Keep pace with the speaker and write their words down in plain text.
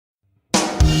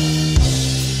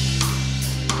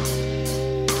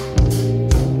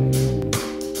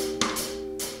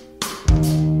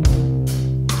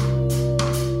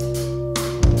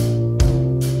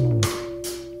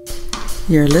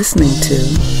You're listening to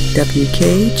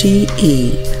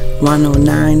WKGE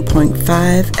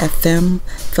 109.5 FM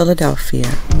Philadelphia,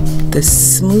 the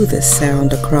smoothest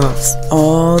sound across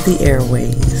all the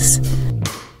airways.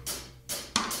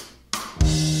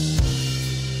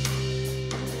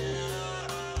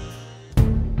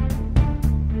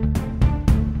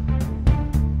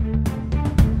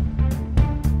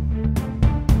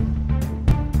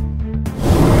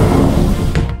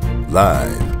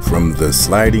 Live from the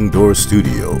Sliding Door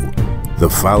Studio, the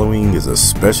following is a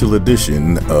special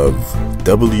edition of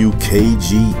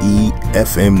WKGE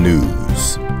FM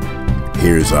News.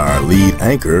 Here's our lead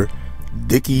anchor,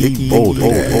 Dickie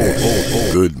Bolden.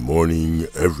 Good morning,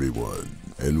 everyone,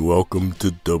 and welcome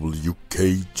to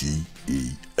WKGE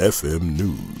FM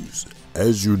News.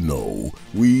 As you know,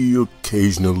 we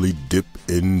occasionally dip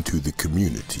into the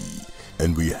community,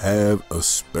 and we have a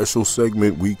special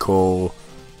segment we call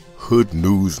Hood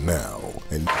News Now.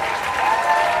 And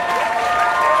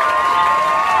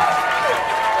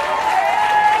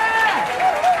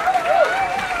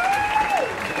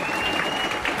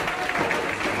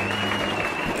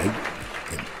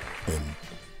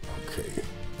okay,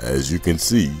 as you can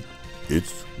see,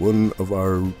 it's one of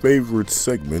our favorite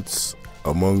segments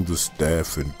among the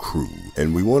staff and crew,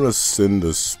 and we want to send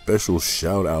a special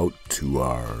shout out to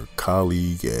our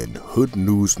colleague and Hood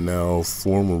News Now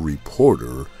former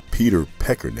reporter Peter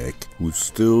Peckerneck, who's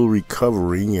still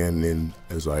recovering and in,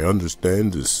 as I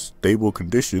understand, a stable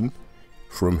condition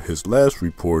from his last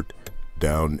report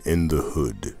down in the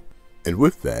hood. And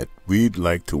with that, we'd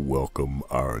like to welcome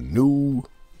our new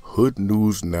Hood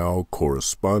News Now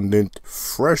correspondent,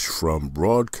 fresh from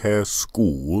broadcast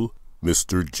school,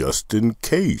 Mr. Justin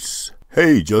Case.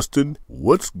 Hey, Justin,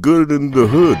 what's good in the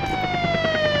hood?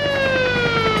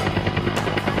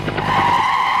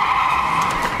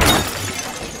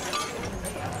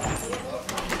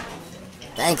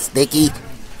 Thanks, Dickie.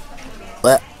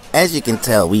 Well, as you can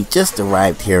tell, we just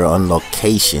arrived here on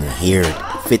location here at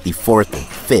 54th and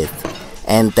 5th.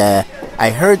 And I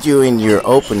heard you in your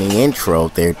opening intro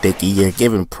there, Dickie. You're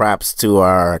giving props to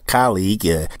our colleague,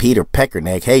 Peter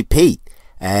Peckerneck. Hey, Pete,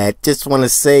 I just want to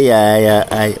say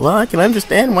I can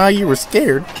understand why you were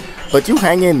scared, but you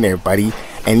hang in there, buddy,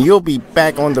 and you'll be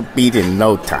back on the beat in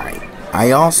no time.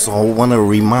 I also want to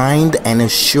remind and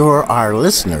assure our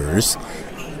listeners,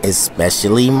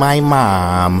 especially my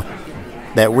mom,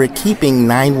 that we're keeping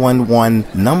 911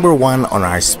 #1 on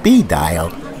our speed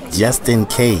dial just in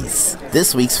case.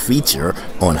 This week's feature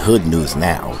on Hood News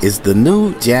Now is the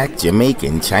new Jack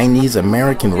Jamaican Chinese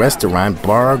American restaurant,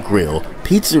 bar, grill,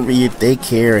 pizzeria,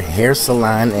 daycare, hair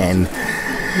salon, and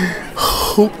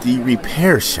hoopty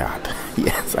repair shop.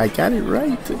 Yes, I got it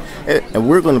right. And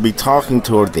we're going to be talking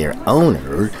to their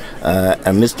owner,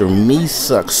 Mr.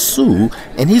 Mi-Suk Su,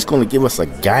 and he's going to give us a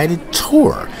guided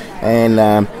tour. And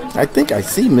I think I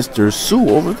see Mr. Su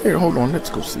over there. Hold on, let's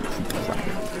go see if we can find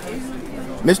him.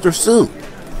 Mr. Su.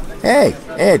 Hey,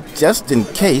 just in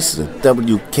case,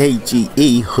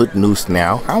 WKGE Hood News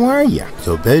Now, how are you?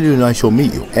 So very nice to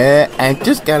meet you. I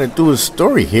just got to do a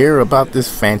story here about this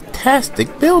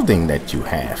fantastic building that you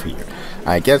have here.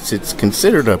 I guess it's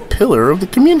considered a pillar of the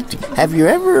community. Have you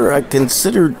ever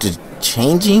considered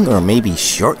changing or maybe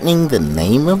shortening the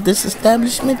name of this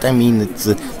establishment? I mean,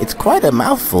 it's quite a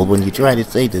mouthful when you try to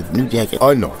say the New Jack.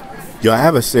 Oh no, you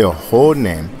have to say a whole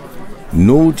name.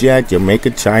 New Jack Jamaica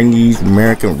Chinese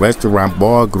American Restaurant,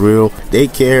 Bar, Grill,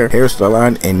 Daycare, Hair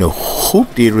Salon, and the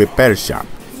Hoopty Repair Shop.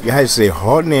 You have to say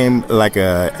whole name like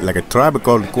a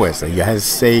tropical request. You have to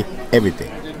say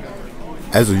everything.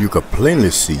 As you can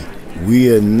plainly see,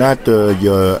 we are not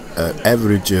your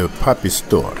average puppy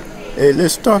store. Hey,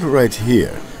 let's start right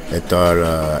here at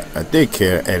our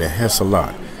daycare and a hair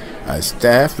salon. Our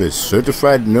staff is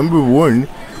certified #1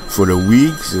 for the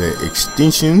wigs,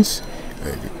 extensions,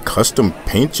 custom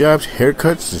paint jobs,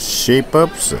 haircuts,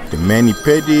 shape-ups, the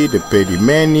mani-pedi, the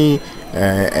pedi-mani,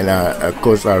 and of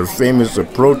course our famous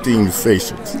protein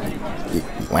facials.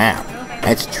 Wow,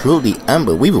 that's truly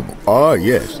unbelievable. Oh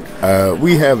yes,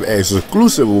 we have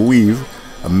exclusive weave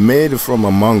made from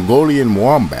a Mongolian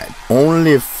wombat.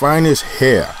 Only finest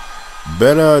hair,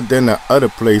 better than the other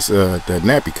place, the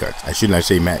nappy cuts. I should not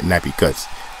say nappy cuts.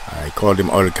 I call them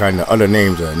other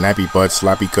names, nappy butts,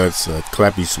 sloppy cuts,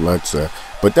 clappy sluts.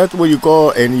 But that's what you call,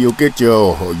 and you get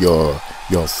your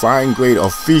fine grade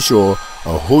official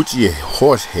hoochie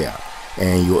horse hair,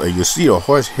 and you see a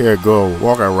horse hair girl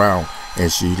walk around,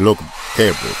 and she look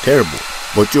terrible.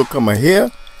 But you come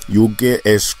here, you get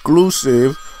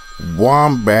exclusive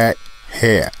wombat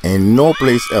hair, and no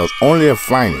place else, only the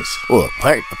finest. Well,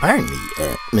 pardon me,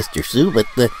 Mr. Su, but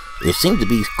There seems to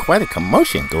be quite a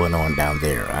commotion going on down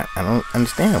there. I don't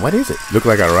understand. What is it? Look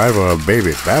like arrival of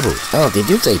baby Babbles. Oh, did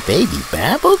you say baby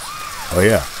Babbles? Oh,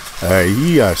 yeah.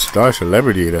 He a star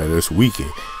celebrity this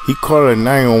weekend. He called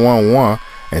 911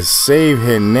 and saved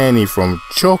his nanny from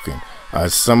choking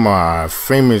some of our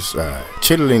famous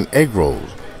chitlin egg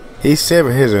rolls. He saved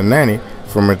his nanny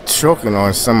from choking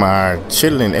on some of our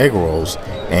chitlin egg rolls,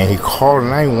 and he called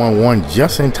 911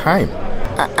 just in time.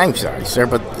 I'm sorry, sir,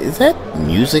 but is that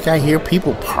music I hear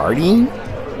people partying?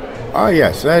 Oh,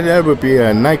 yes, that would be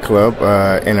a nightclub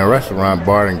and a restaurant,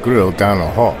 bar, and grill down the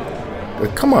hall.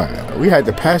 But come on, we had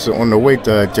to pass it on the way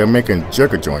to Jamaican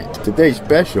jerky joint. Today's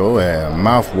special,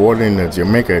 mouth-watering the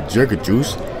Jamaica jerky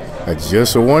juice. I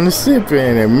just want to sip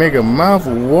in and make a mouth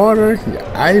water, your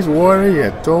ice water,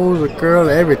 your toes, a curl,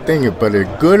 everything. But it's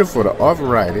good for the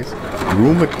arthritis,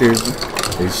 rheumatism,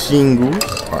 the shingles,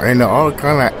 and all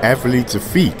kind of athletes'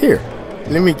 feet. Here,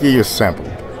 let me give you a sample.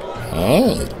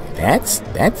 Hey, that's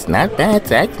not bad.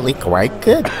 It's actually quite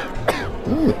good.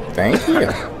 Thank you.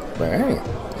 But hey,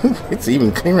 it's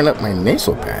even clearing up my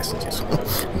nasal passages.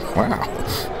 Wow.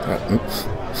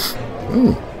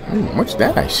 What's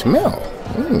that I smell?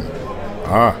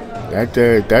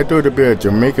 That ought to be a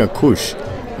Jamaican Kush.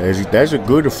 That's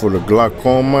good for the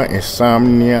glaucoma,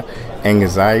 insomnia,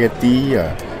 anxiety,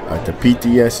 the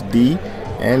PTSD,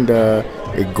 and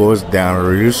it goes down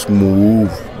real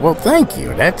smooth. Well, thank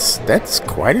you. That's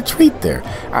quite a treat there.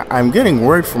 I'm getting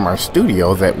word from our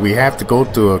studio that we have to go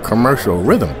to a commercial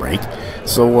rhythm break,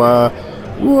 so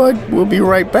we'll be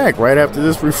right back right after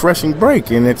this refreshing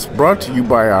break, and it's brought to you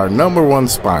by our #1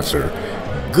 sponsor,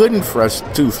 Good and Fresh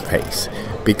toothpaste,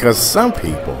 because some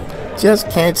people just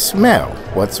can't smell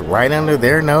what's right under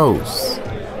their nose.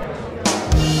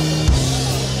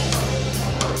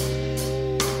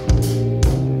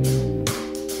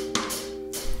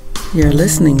 You're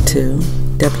listening to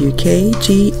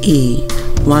WKGE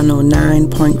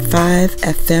 109.5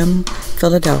 FM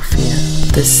Philadelphia,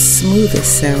 the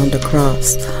smoothest sound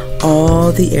across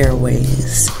all the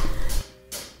airways.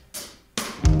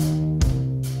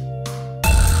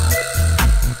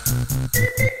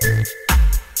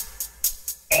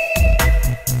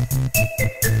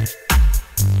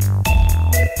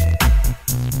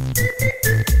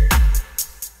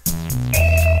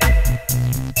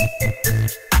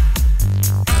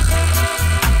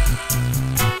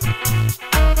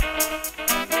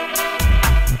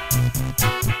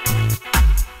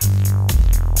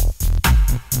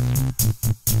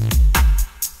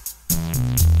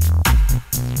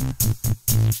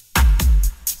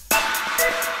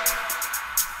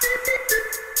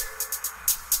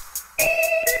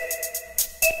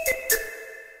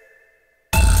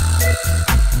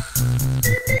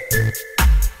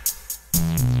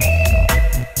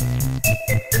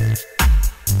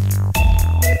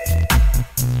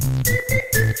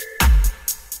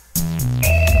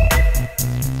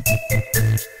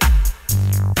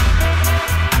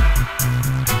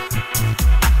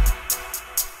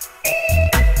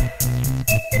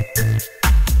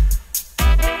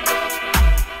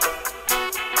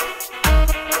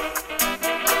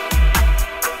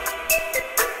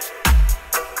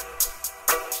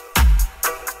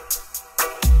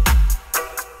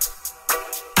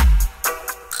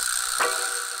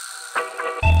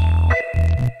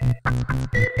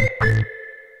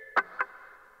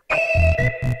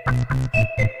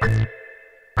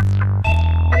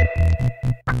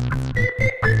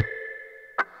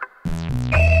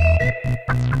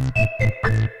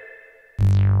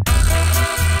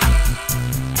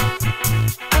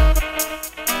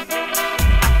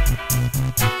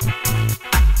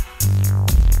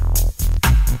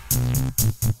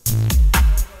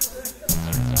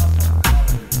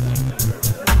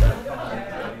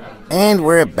 And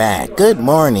we're back. Good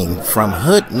morning from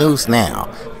Hood News Now.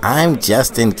 I'm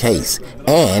Just in Case.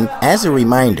 And as a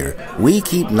reminder, we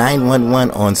keep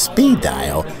 911 on speed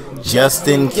dial just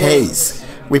in case.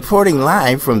 Reporting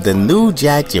live from the New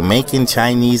Jack Jamaican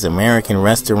Chinese American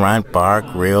restaurant, bar,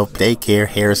 grill, daycare,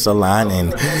 hair salon,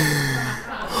 and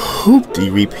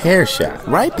hoopty repair shop.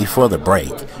 Right before the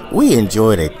break, we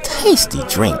enjoyed a tasty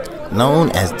drink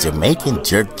known as Jamaican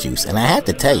jerk juice, and I have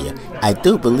to tell you, I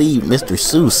do believe Mr.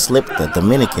 Sue slipped the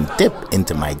Dominican dip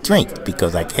into my drink,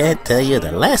 because I can't tell you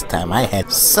the last time I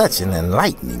had such an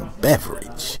enlightening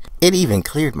beverage. It even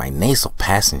cleared my nasal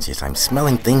passages. I'm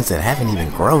smelling things that haven't even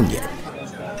grown yet.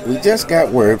 We just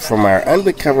got word from our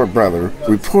undercover brother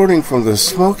reporting from the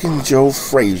Smoking Joe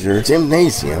Frazier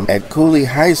Gymnasium at Cooley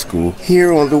High School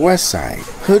here on the west side.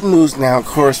 Hood News Now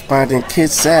correspondent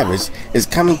Kid Savage is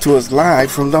coming to us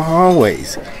live from the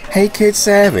hallways. Hey Kid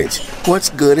Savage, what's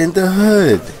good in the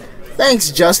hood?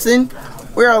 Thanks, Justin.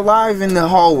 We're live in the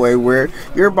hallway where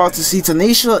you're about to see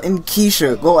Tanisha and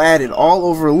Keisha go at it all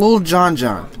over Lil John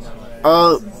John.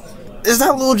 Is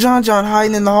that Lil John John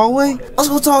hiding in the hallway? Let's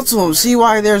go talk to him, see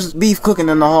why there's beef cooking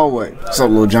in the hallway. What's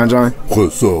up, Lil John John?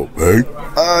 What's up, man?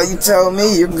 You tell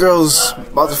me, your girl's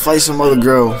about to fight some other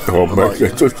girl. Oh, man,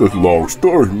 that's just a long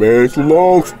story, man. It's a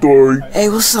long story. Hey,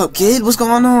 what's up, kid? What's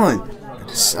going on?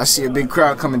 I see a big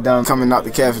crowd coming out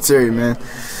the cafeteria, man.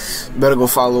 Better go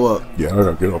follow up. Yeah, I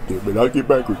gotta get up there, man. I'll get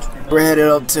backwards. We're headed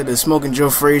up to the Smoking Joe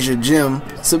Frazier gym.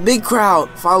 It's a big crowd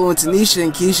following Tanisha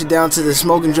and Keisha down to the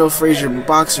Smoking Joe Frazier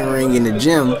boxing ring in the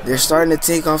gym. They're starting to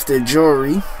take off their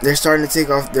jewelry. They're starting to take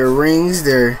off their rings,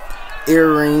 their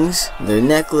earrings, their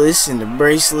necklace, and the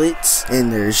bracelets,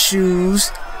 and their shoes.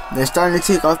 They're starting to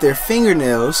take off their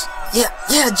fingernails.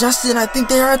 Yeah, Justin, I think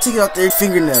they are taking off their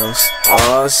fingernails.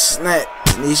 Oh, snap.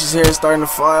 Tanisha's hair is starting to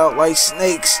fly out like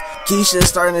snakes. Keisha is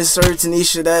starting to serve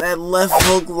Tanisha that left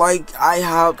hook like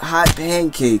IHOP hot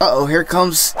pancake. Uh-oh, here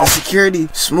comes the security.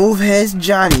 Smoothhead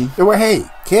Johnny. Well, hey,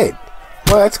 kid.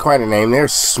 Well, that's quite a name there.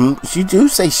 You do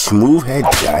say Smoothhead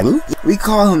Johnny? We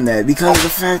call him that because of the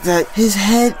fact that his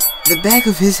head, the back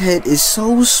of his head is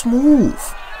so smooth.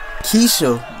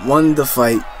 Keisha won the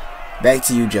fight. Back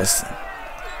to you, Justin.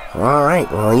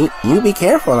 Alright, well, you be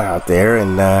careful out there,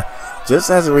 and just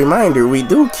as a reminder, we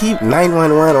do keep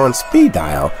 911 on speed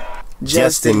dial,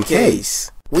 just in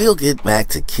case. We'll get back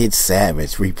to Kid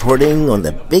Savage reporting on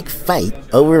the big fight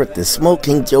over at the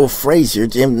Smoking Joe Frazier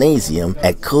Gymnasium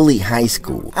at Cooley High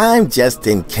School. I'm Just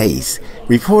in Case,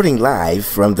 reporting live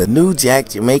from the New Jack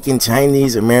Jamaican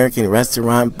Chinese American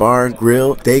Restaurant, Bar,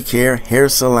 Grill, Daycare, Hair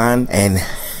Salon, and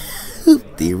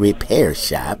the repair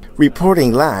shop,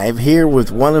 reporting live here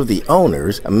with one of the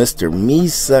owners, Mr. Mi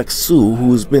Suk Soo,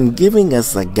 who's been giving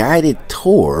us a guided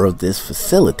tour of this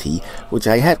facility, which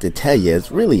I have to tell you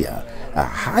is really a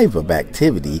hive of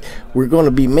activity. We're going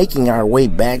to be making our way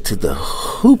back to the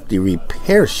Hoopty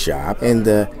repair shop, and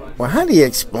well, how do you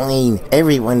explain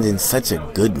everyone's in such a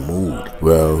good mood?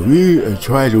 Well, we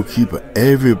try to keep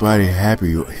everybody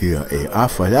happy here. Our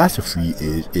philosophy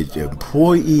is the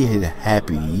employee is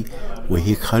happy when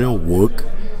he kind of work,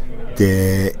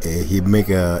 that he make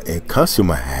a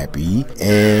customer happy,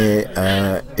 and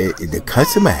the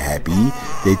customer happy,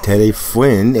 they tell their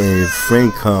friend, and if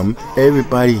friend come,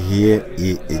 everybody here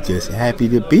is just happy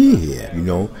to be here, you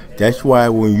know. That's why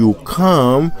when you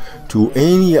come to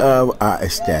any of our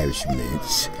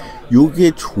establishments, you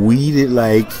get treated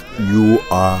like you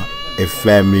are a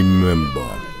family member.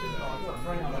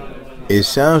 It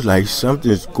sounds like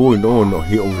something's going on over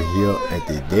here at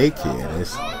the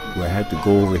daycare. We'll have to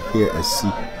go over here and see.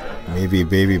 Maybe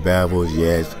Baby Babbles,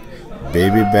 yes.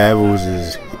 Baby Babbles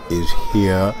is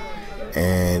here.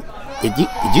 And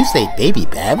Did you say Baby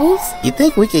Babbles? You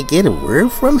think we could get a word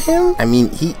from him? I mean,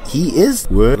 he is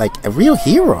like a real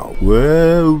hero.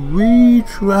 Well, we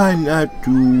try not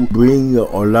to bring a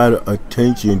lot of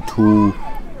attention to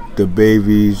the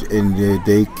babies in the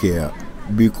daycare,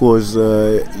 because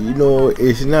you know,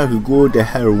 it's not good to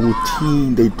have a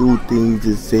routine. They do things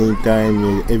at the same time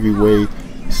and every way,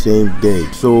 same day.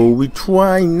 So we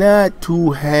try not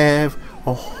to have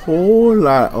a whole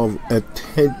lot of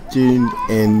attention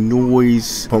and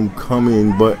noise from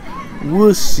coming, but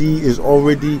we'll see. It's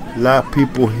already a lot of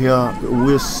people here.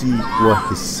 We'll see what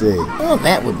he say. Oh,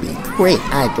 that would be great.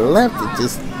 I'd love to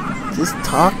just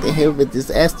talk to him and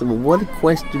just ask him one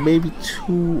question, maybe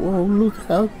two. Oh, look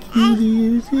how cute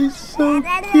he is. He's so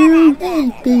cute.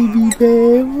 Hey, Baby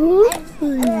Babbles.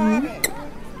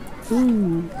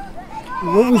 Ooh.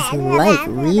 What was it like,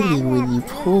 really, when you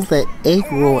pulled that egg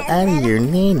roll out of your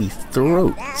nanny's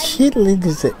throat?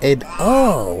 Chitlins and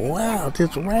oh, wow,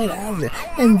 just right out of there.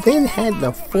 And then had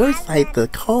the foresight to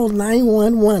call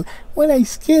 911. Well,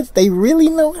 these kids, they really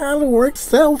know how to work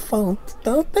cell phones,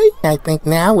 don't they? I think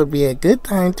now would be a good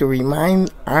time to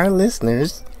remind our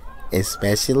listeners,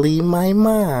 especially my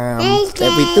mom,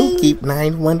 that we do keep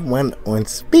 911 on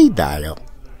speed dial,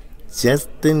 just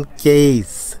in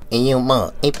case. Hey, yo,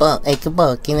 Mom. Hey, Bob. Hey, come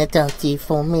on. Can I talk to you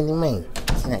for a minute, man?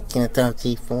 Can I talk to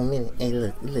you for a minute? Hey,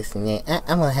 look, listen, man.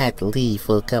 I'm gonna have to leave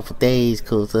for a couple days,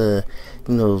 cause, you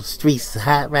know, streets is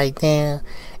hot right now.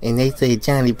 And they say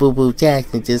Johnny Boo Boo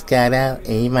Jackson just got out,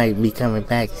 and he might be coming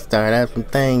back to start out some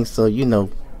things. So, you know,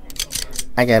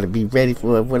 I gotta be ready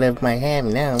for whatever might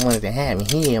happen. Now I wanted to have me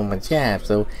here on my job.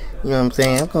 So, you know what I'm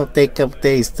saying? I'm gonna take a couple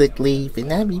days sick leave,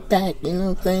 and I'll be back, you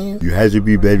know what I'm saying? You have to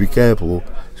be very careful,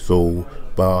 so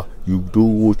you do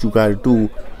what you gotta do.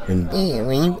 And yeah,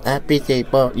 when I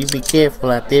appreciate, Bob. You be careful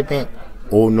out there, man.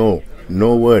 Oh no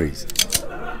worries.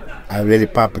 I really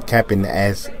pop a cap in the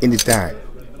ass anytime.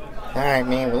 Alright,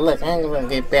 man. Well, look, I'm gonna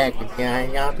get back with you.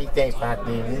 Y'all be safe out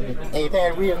there. Hey,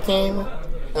 that real camera?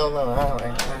 Oh, no.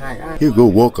 Alright. He'll go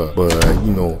Walker, but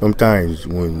sometimes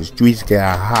when the streets get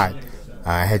hot,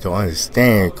 I had to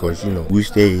understand, because we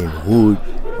stay in the hood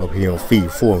up here on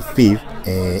 4th and 5th,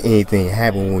 and anything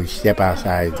happen when we step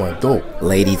outside the front door.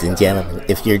 Ladies and gentlemen,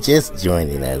 if you're just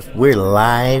joining us, we're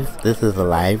live. This is a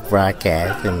live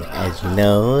broadcast, and as you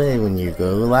know, when you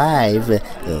go live,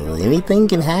 anything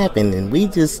can happen, and we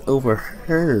just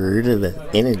overheard the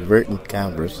inadvertent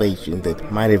conversation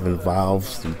that might have involved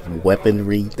some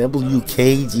weaponry.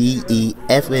 WKGE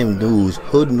FM News,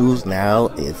 Hood News Now,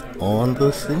 is on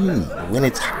the scene when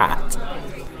it's hot.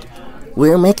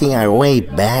 We're making our way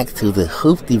back to the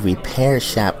Hoopty Repair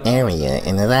Shop area,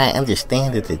 and as I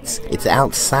understand it, it's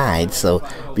outside. So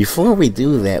before we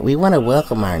do that, we want to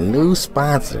welcome our new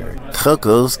sponsor,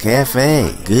 Coco's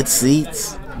Cafe. Good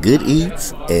seats, good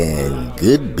eats, and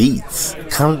good beats.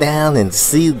 Come down and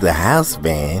see the house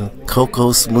band,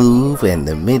 Coco Smooth and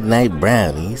the Midnight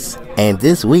Brownies. And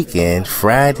this weekend,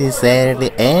 Friday,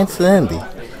 Saturday, and Sunday,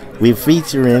 we're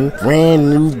featuring brand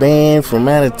new band from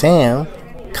out of town.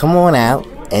 Come on out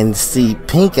and see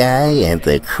Pink Eye and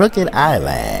the Crooked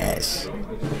Eyelash.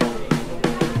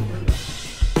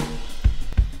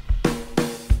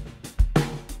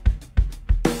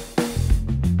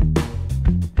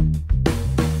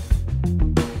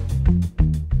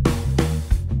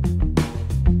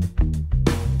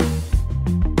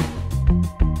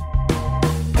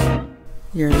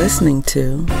 You're listening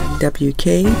to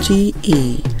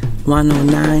WKGE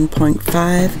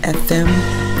 109.5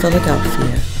 FM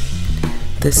Philadelphia,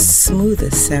 the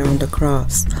smoothest sound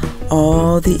across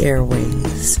all the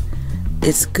airways.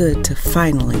 It's good to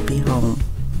finally be home.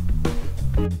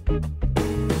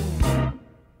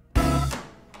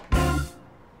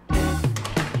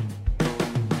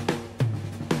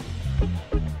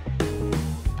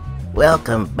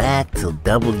 Welcome back to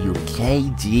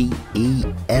WKGE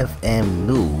FM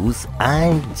News.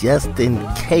 I'm Justin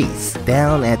Case,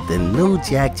 down at the New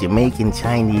Jack Jamaican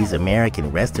Chinese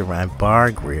American Restaurant Bar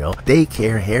Grill,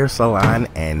 Daycare Hair Salon,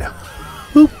 and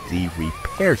Hoopty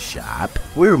Repair Shop.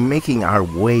 We're making our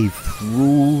way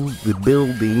through the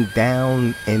building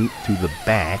down into the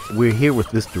back. We're here with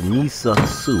Mr. Misa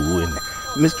Su, and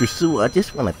Mr. Su, I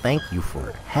just want to thank you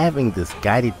for having this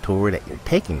guided tour that you're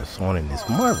taking us on in this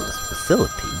marvelous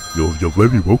facility. You're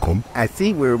very welcome. I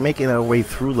see we're making our way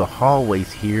through the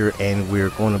hallways here, and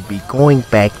we're going to be going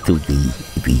back to the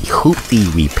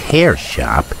Hoopty Repair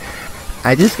Shop.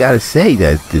 I just got to say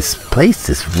that this place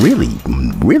is really,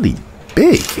 really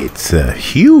big. It's a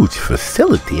huge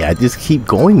facility. I just keep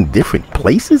going different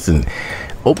places and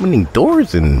opening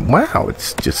doors, and wow,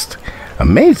 it's just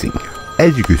amazing.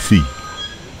 As you can see,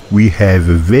 we have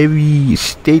a very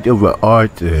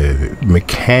state-of-the-art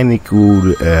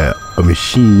mechanical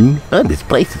machine. Oh, this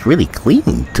place is really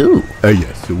clean too.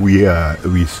 Yes, we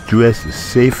stress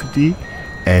safety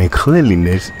and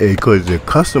cleanliness because the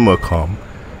customer come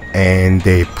and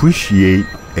they appreciate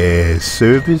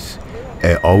service,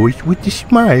 always with a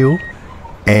smile.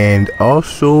 And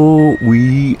also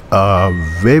we are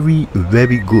very,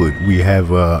 very good. We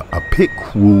have a pit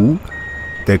crew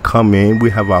that come in. We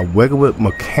have our regular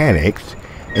mechanics,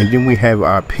 and then we have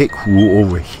our pit crew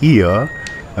over here.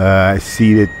 I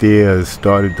see that they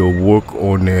started to work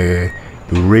on the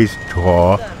race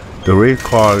car. The race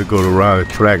car goes around the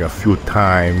track a few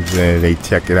times, and they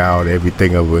check it out.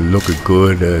 Everything of it looking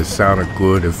good, sounded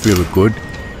good, and feeling good.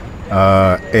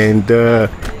 And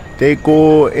they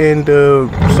go, and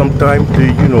sometimes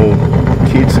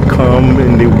kids come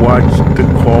and they watch the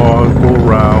car go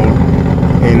around,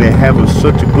 and they have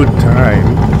such a good time.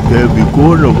 They'll be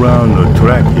going around the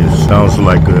track. It sounds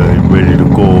like they're ready to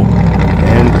go.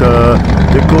 And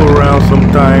they go around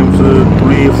sometimes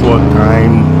 3 or 4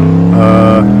 times.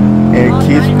 And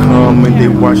kids come and they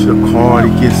watch the car. They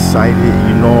get excited,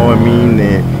 you know what I mean?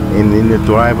 And then the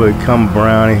driver come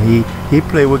around and he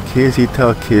play with kids. He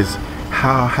tell kids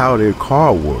how their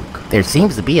car work. There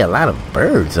seems to be a lot of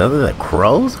birds other than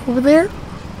crows over there.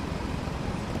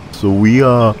 So we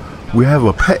have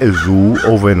a pet zoo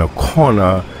over in the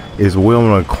corner, as well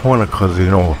in the corner, because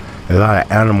a lot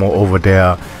of animal over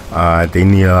there. They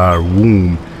need a lot of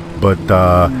room, but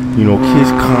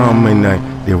kids come and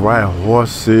they ride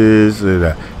horses,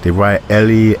 they ride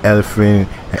elephant.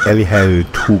 And Ellie has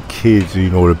 2 kids,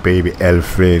 the baby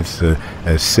elephants,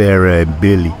 Sarah and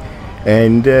Billy,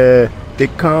 and they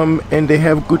come and they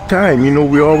have a good time.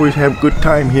 We always have good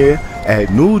time here at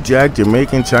New Jack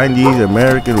Jamaican Chinese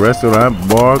American Restaurant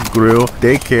Bar Grill,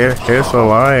 Daycare Hair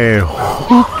Salon, and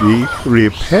Hoopty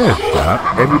Repair Shop.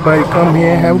 shop. Everybody come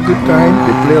here and have a good time.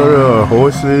 They play all the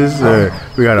horses.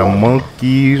 We got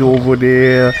monkeys over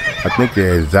there. I think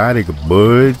the exotic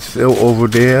birds over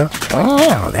there.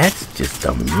 Wow, that's just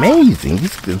amazing.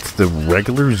 It's the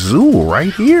regular zoo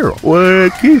right here. Well,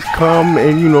 kids come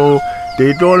and,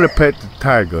 they don't pet the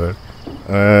tiger.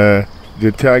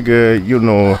 The tiger,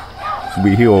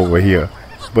 be here over here.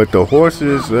 But the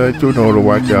horses, to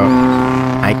watch out.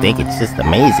 I think it's just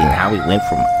amazing how we went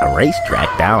from a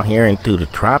racetrack down here into the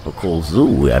tropical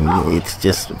zoo. I mean, it's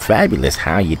just fabulous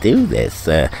how you do this.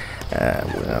 Well,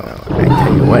 I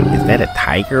tell you what, is that a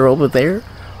tiger over there?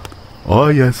 Oh,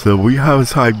 yes, sir. We have a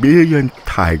Siberian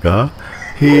tiger.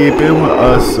 He been with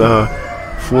us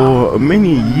for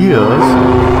many years.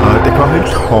 They call him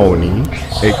Tony.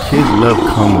 And kids love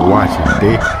come watch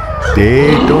him.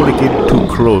 They don't get too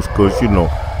close because,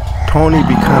 Tony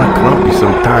be kind of grumpy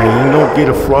sometimes. He don't get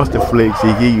a Frosted Flakes,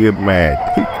 he get mad.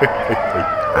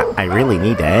 I really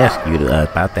need to ask you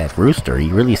about that rooster.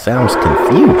 He really sounds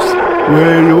confused.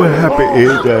 Well, what happened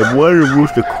is that one of the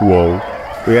rooster crowed.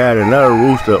 We had another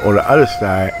rooster on the other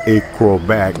side. It crowed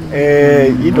back.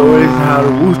 And, it's how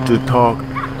the rooster talk.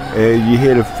 And you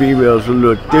hear the females a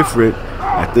little different.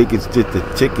 I think it's just the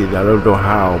chicken. I don't know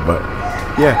how, but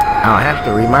yeah. I'll have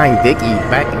to remind Dickie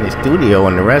back in the studio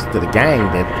and the rest of the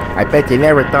gang that I bet you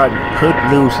never thought Hood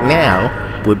Loose Now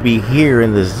would be here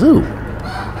in the zoo.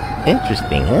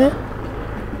 Interesting, huh?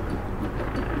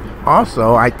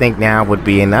 Also, I think now would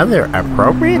be another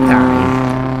appropriate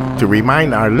time to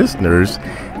remind our listeners,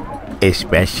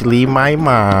 especially my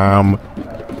mom,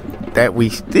 that we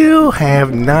still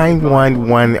have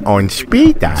 911 on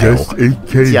speed dial. Just in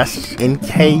case. Just in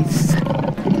case.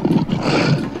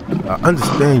 I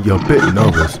understand you're a bit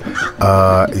nervous.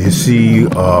 You see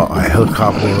a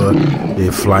helicopter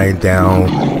is flying down,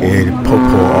 and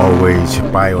Popo always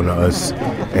spy on us.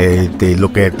 And they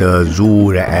look at the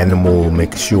zoo, the animal,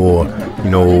 make sure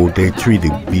they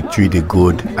be treated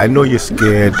good. I know you're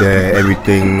scared that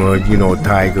everything,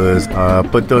 tigers,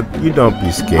 but you don't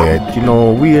be scared.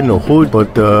 We in the hood,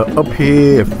 but up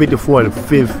here at 54 and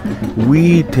 5th,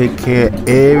 we take care of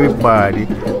everybody.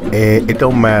 And it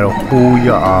don't matter who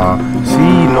you are. See,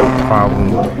 no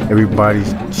problem.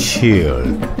 Everybody's chill.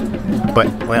 But,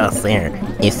 well, sir,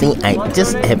 you see, I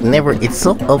just have never, it's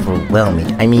so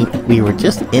overwhelming. I mean, we were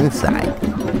just inside,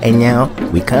 and now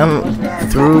we come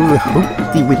through the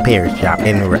hoopty repair shop,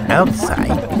 and we're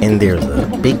outside, and there's a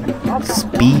big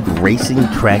speed racing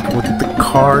track with the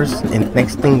cars, and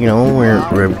next thing you know,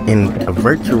 we're in a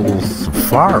virtual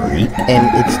safari,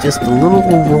 and it's just a little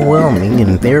overwhelming,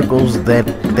 and there goes that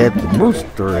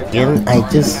rooster again.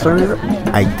 Sir,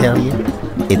 I tell you,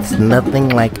 it's nothing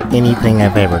like anything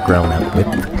I've ever grown up with.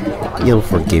 You'll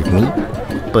forgive me,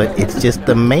 but it's just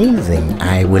amazing.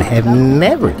 I would have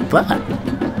never thought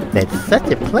that such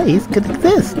a place could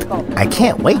exist. I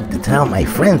can't wait to tell my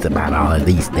friends about all of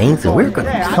these things, and we're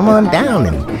gonna come on down,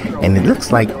 and it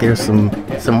looks like there's some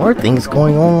more things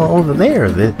going on over there.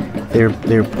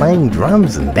 They're playing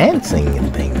drums and dancing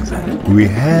and things. We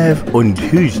have on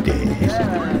Tuesdays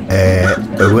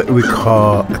what we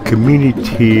call a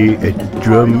community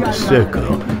drum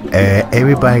circle.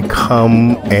 Everybody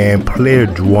come and play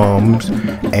drums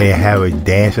and have a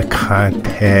dance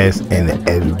contest, and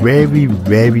it's very,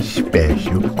 very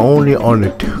special. Only on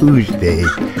a Tuesday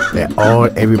that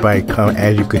everybody come.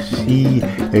 As you can see,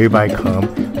 everybody come.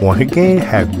 Once again,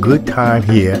 have good time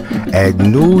here at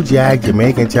New Jack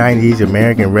Jamaican Chinese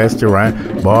American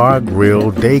Restaurant, Bar,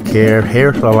 Grill, Daycare,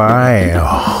 Hair Salon, and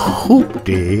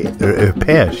Hoopty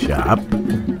Repair Shop.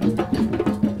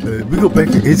 We go back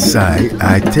inside.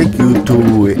 I take you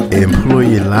to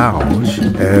employee lounge.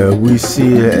 We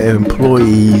see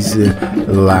employees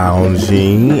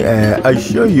lounging. I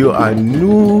show you a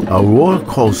new roller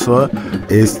coaster.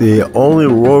 It's the only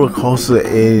roller coaster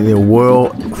in the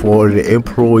world for the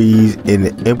employees in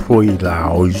the employee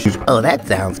lounge. Oh, that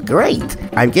sounds great.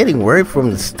 I'm getting word from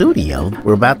the studio.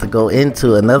 We're about to go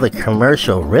into another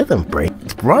commercial rhythm break.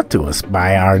 It's brought to us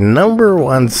by our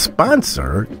 #1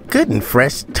 sponsor, Good and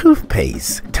Fresh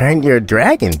Toothpaste. Turn your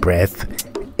dragon breath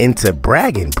into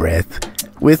bragging breath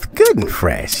with Good and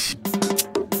Fresh.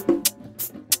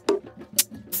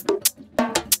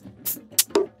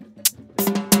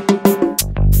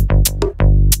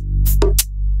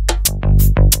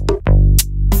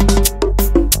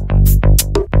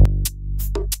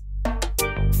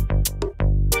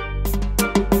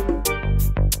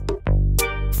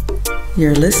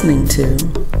 You're listening to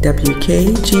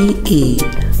WKGE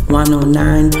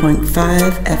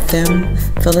 109.5 FM,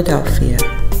 Philadelphia,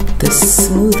 the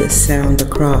smoothest sound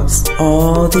across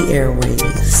all the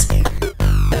airwaves.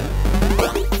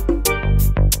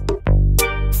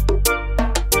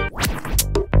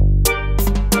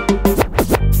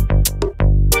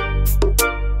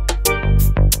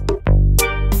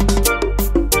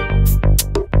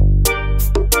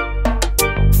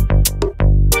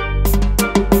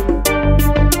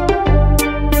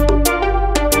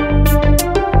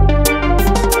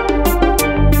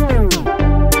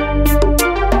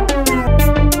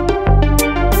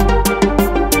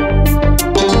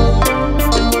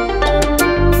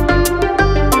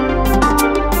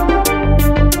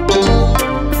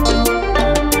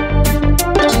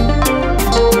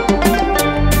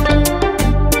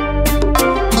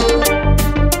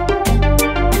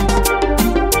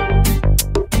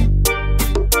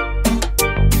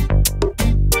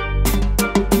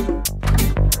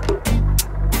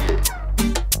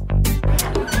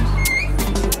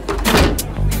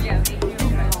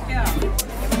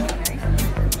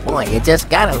 just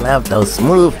gotta love those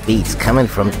smooth beats coming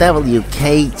from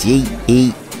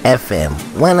WKGE FM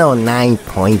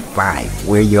 109.5,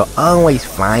 where you'll always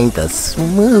find the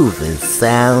smoothest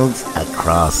sounds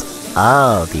across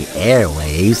all the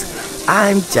airwaves.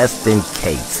 I'm Justin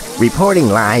Cates, reporting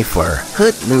live for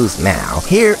Hood News Now,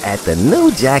 here at the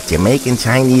New Jack Jamaican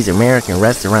Chinese American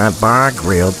Restaurant, Bar,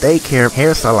 Grill, Daycare,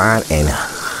 Hair Salon, and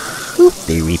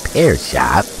Hoopty Repair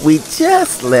Shop. We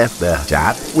just left the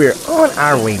shop. We're on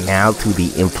our way now to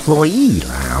the Employee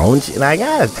Lounge, and I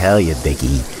gotta tell you,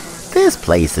 Dickie, this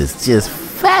place is just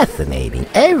fascinating.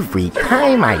 Every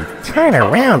time I turn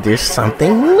around, there's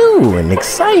something new and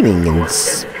exciting and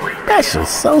special,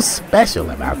 so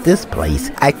special about this place.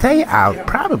 I tell you, I'll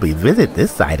probably visit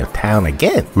this side of town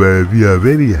again. Well, we are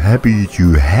very happy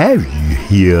to have you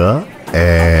here,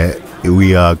 and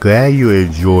we are glad you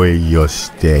enjoy your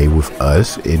stay with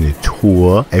us in the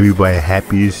tour. Everybody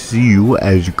happy to see you.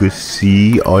 As you can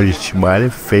see, all the smiling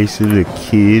faces of the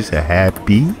kids are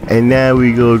happy. And now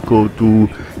we gonna go to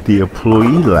the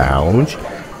Employee Lounge,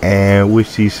 and we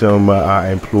see some of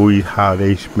our employees, how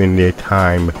they spend their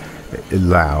time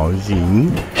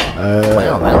lounging.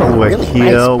 Over really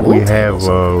here nice we have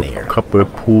a there. couple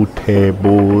of pool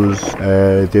tables.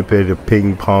 They play the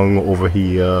ping pong over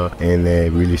here, and they're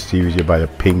really serious about the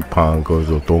ping pong,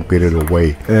 so don't get it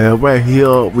away. Right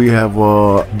here we have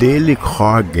a daily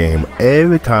card game.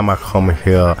 Every time I come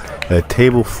here, a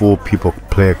table full of people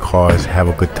play cards, have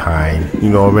a good time, you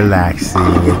know, relaxing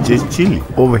and just chilling.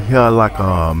 Over here like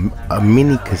a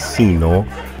mini casino.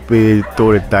 We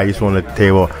throw the dice on the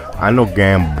table. I know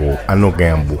gamble,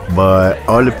 but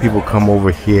other people come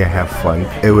over here, have fun.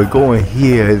 And we go in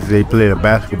here, they play the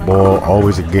basketball,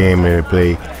 always a game they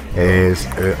play. It's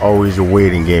always a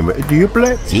waiting game. Do you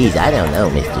play? Geez, I don't know,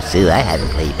 Mr. Sue. I haven't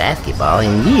played basketball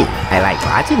in years. I like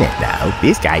watching it, though.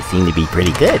 These guys seem to be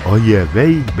pretty good. Oh yeah,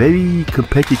 very, very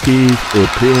competitive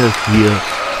players here.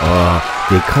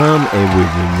 They come and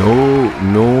with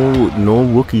no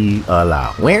rookie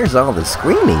allowed. Where's all the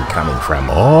screaming coming from?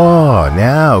 Oh,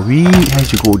 now we have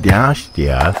to go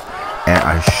downstairs and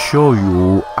I show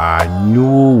you our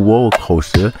new roller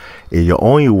coaster. It's the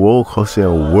only roller coaster in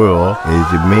the world.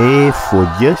 It's made for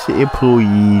just the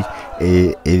employees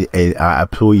in our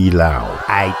employee lounge.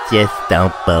 I just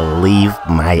don't believe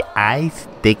my eyes,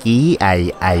 Dickie.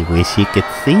 I wish you could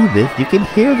see this. You can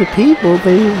hear the people.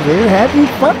 They're having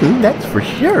fun, that's for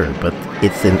sure. But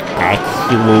it's an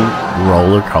actual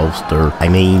roller coaster. I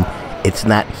mean, it's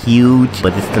not huge,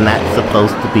 but it's not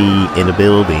supposed to be in a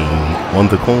building on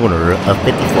the corner of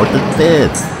 54th and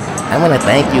 5th. I want to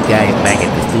thank you guys back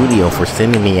at the studio for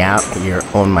sending me out here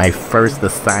on my first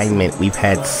assignment. We've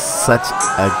had such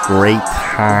a great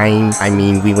time. I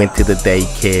mean, we went to the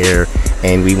daycare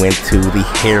and we went to the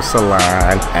hair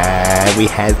salon. We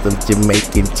had some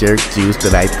Jamaican jerk juice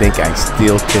that I think I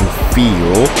still can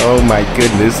feel. Oh my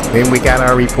goodness. Then we got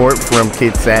our report from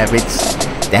Kid Savage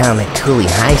down at Cooley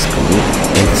High School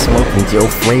in the Smoking Joe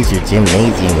Frazier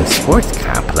Gymnasium and Sports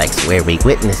Complex, where we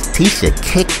witnessed Tisha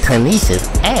kick Tanisha's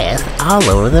ass all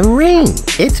over the ring.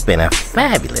 It's been a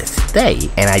fabulous day,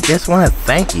 and I just want to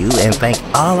thank you and thank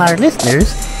all our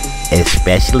listeners,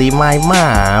 especially my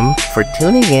mom, for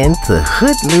tuning in to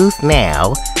Hood News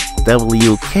Now,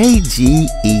 WKGE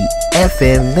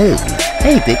FM News.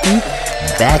 Hey Dickie,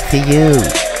 back to you.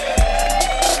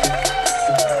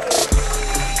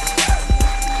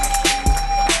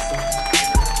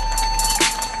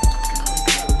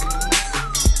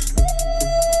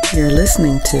 You're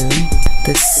listening to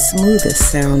the smoothest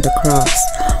sound across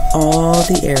all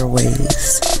the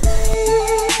airways.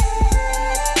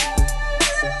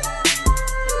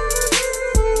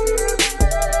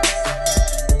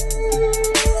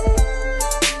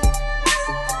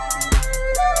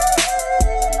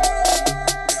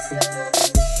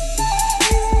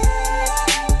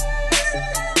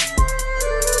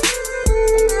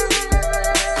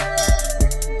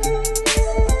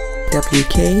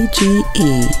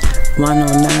 WKGE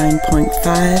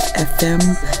 109.5 FM,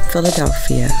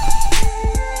 Philadelphia.